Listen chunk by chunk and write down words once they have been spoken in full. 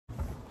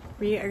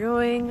We are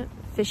going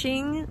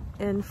fishing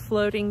and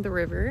floating the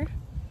river.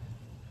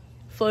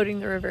 Floating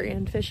the river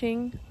and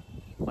fishing,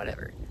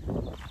 whatever.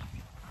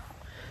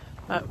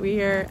 But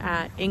we are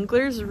at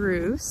Angler's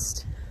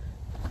Roost,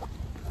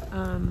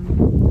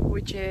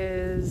 which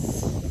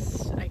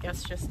is, I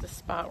guess, just a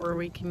spot where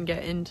we can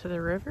get into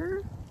the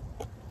river.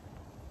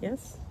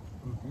 Yes?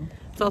 Mm-hmm.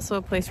 It's also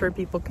a place where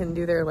people can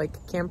do their,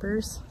 like,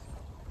 campers,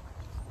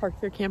 park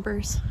their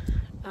campers.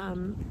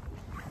 And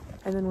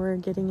then we're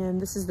getting in,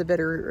 this is the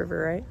Bitterroot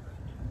River, right?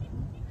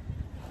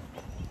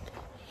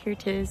 Here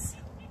it is.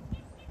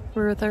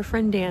 We're with our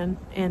friend Dan,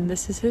 and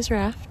this is his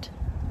raft.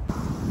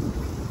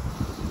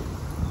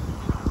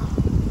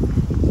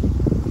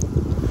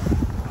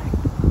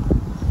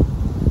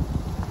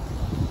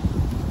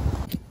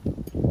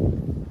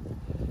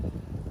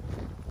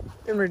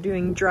 And we're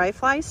doing dry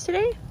flies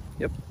today?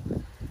 Yep.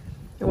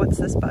 And what's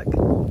this bug?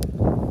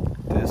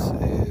 This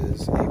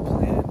is a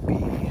Plant B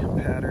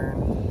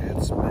pattern.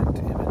 It's meant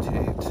to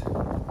imitate,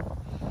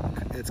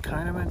 it's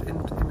kind of meant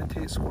to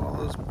imitate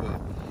swallows,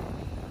 but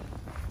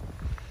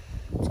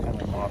it's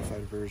kind of a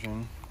modified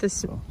version.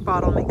 This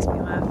bottle makes me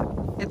laugh.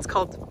 It's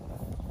called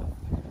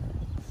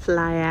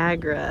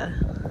Flyagra.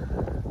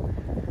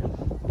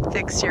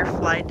 Fix your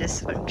fly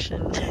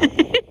dysfunction.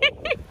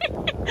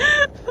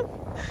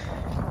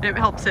 It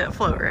helps it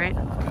float, right?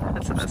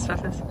 That's what that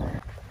stuff is.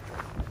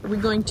 Are we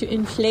going to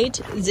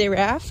inflate the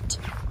raft?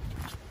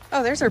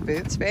 Oh, there's our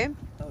boots, babe.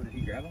 Oh, did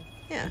he grab them?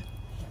 Yeah.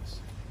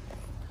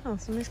 Oh,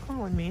 somebody's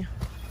calling me.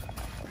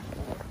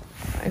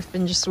 I've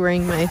been just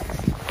wearing my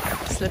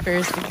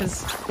slippers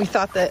because we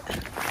thought that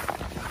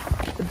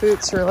the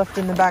boots were left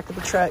in the back of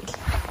the truck.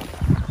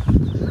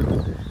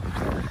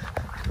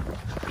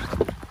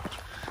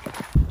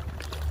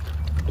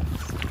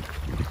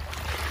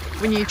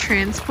 When you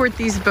transport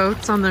these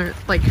boats on the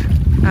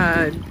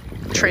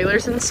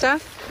trailers and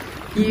stuff,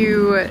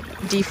 you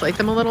deflate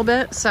them a little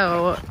bit,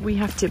 so we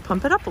have to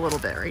pump it up a little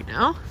bit right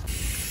now.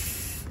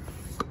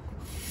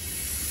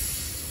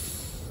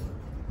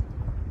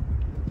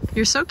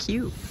 You're so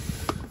cute.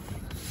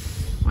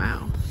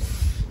 Wow.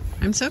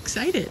 I'm so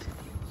excited.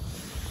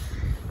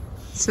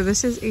 So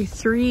this is a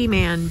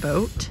 3-man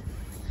boat.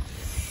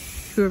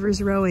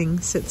 Whoever's rowing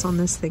sits on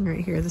this thing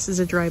right here. This is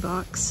a dry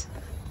box.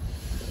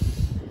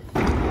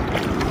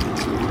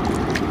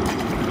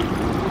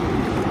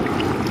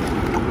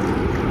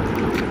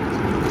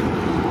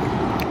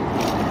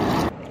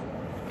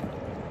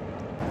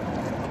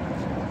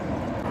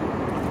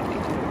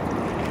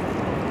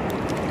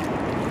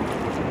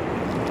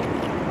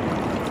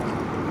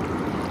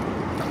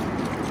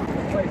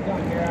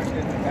 Down here after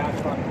the bass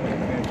spot for big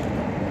fish.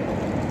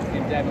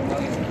 Give Devin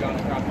Williams and John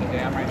across the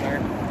dam right there.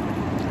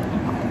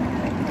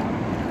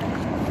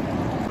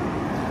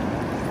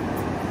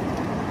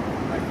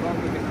 I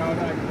plugged with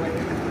Dakota, I played.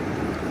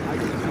 I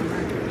just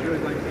it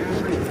was like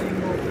every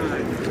single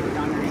time.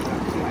 Down there, you got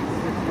like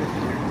 6 fish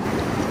in there.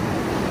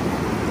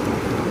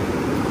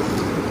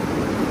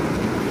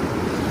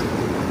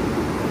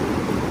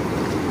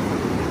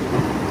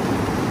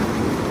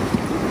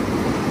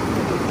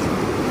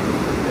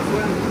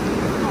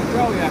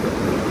 Oh yeah,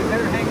 you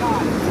better hang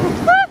on.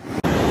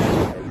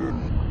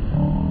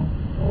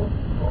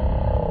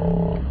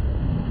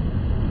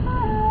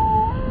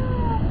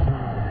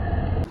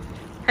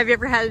 Have you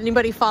ever had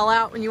anybody fall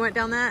out when you went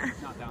down that?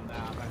 Not down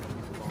that,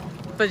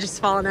 but just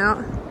falling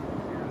out?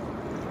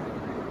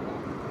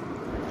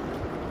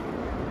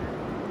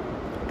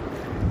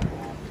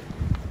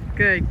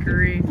 Good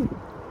grief.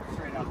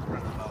 Straight out the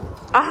front of the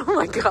boat. Oh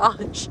my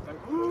gosh.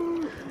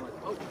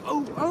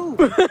 Oh.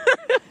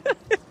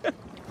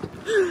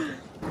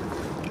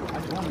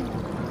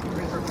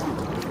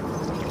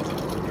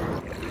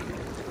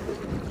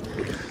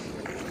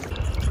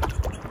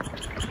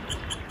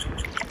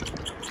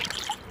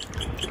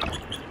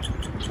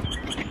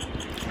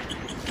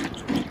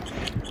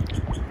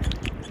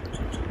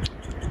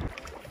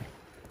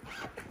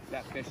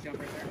 That fish jump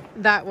right there?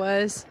 That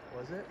was.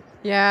 Was it?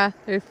 Yeah,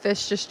 the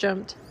fish just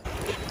jumped.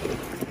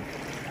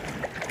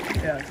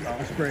 Yeah, it's not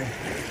a spray.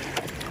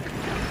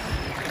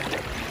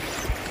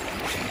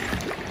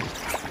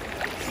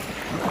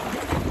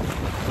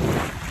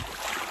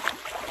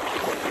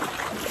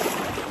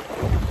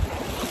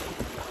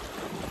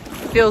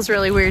 Feels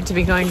really weird to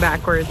be going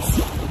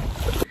backwards.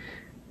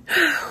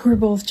 We're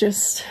both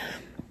just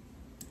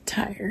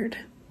tired.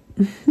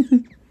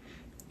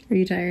 Are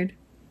you tired?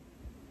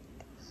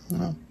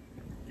 No.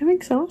 I'm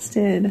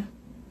exhausted.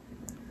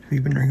 Have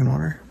you been drinking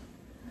water?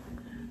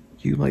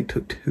 You like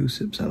took 2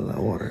 sips out of that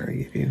water I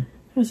gave you.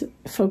 I was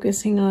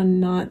focusing on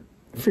not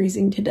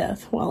freezing to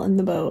death while in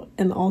the boat,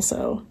 and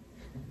also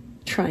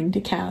trying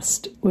to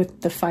cast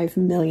with the 5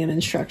 million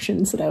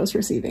instructions that I was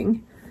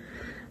receiving.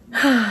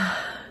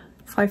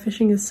 Fly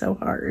fishing is so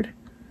hard.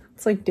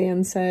 It's like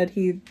Dan said,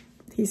 he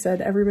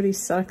said everybody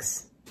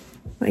sucks.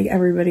 Like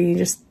everybody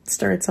just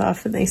starts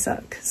off and they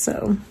suck.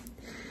 So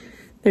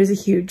there's a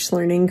huge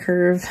learning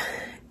curve,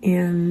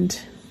 and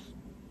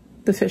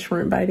the fish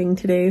weren't biting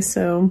today,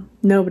 so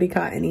nobody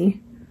caught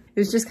any. It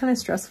was just kind of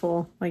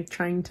stressful, like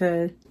trying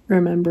to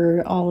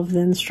remember all of the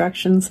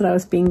instructions that I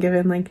was being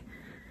given, like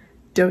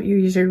don't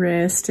use your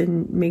wrist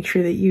and make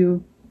sure that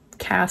you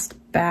cast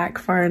back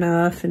far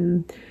enough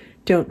and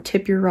don't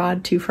tip your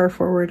rod too far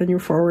forward on your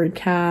forward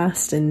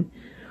cast and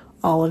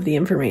all of the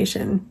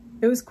information.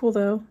 It was cool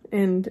though,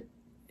 and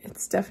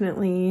it's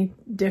definitely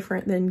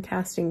different than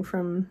casting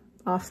from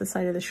off the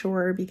side of the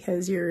shore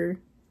because you're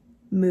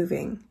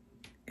moving,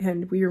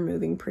 and we were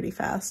moving pretty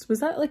fast.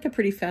 Was that like a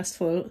pretty fast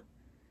float?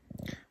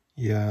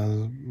 Yeah,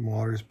 the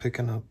water's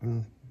picking up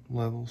in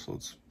level, so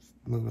it's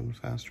moving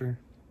faster.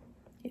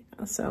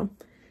 Yeah, so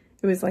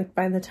it was like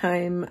by the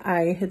time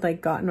I had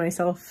like gotten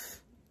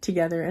myself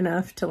together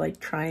enough to like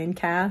try and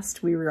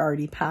cast, we were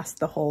already past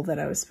the hole that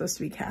I was supposed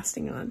to be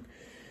casting on.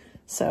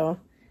 So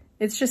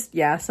it's just,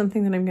 yeah,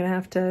 something that I'm gonna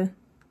have to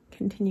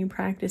continue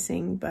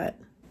practicing. But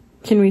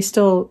can we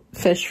still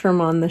fish from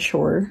on the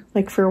shore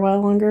like for a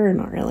while longer, or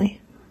not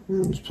really?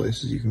 There's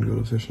places you can go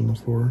to fish on the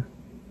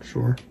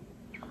shore.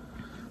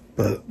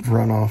 But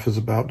runoff is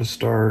about to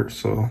start,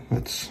 so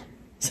it's...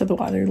 So the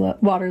water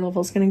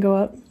level is going to go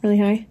up really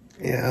high?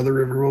 Yeah, the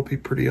river will be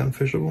pretty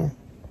unfishable.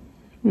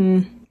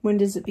 When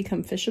does it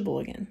become fishable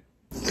again?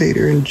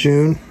 Later in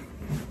June.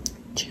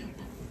 June.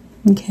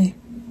 Okay.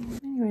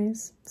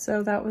 Anyways,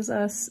 so that was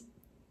us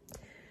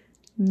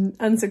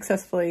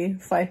unsuccessfully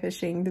fly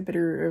fishing the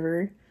Bitterroot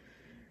River.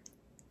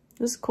 It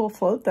was a cool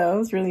float though. It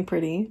was really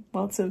pretty.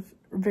 Lots of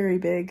very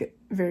big,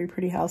 very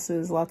pretty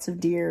houses, lots of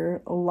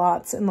deer,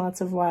 lots and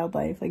lots of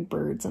wildlife, like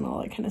birds and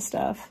all that kind of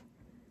stuff.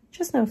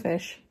 Just no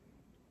fish.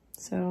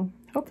 So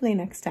hopefully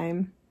next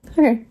time.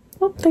 Okay,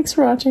 well, thanks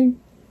for watching.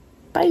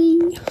 Bye.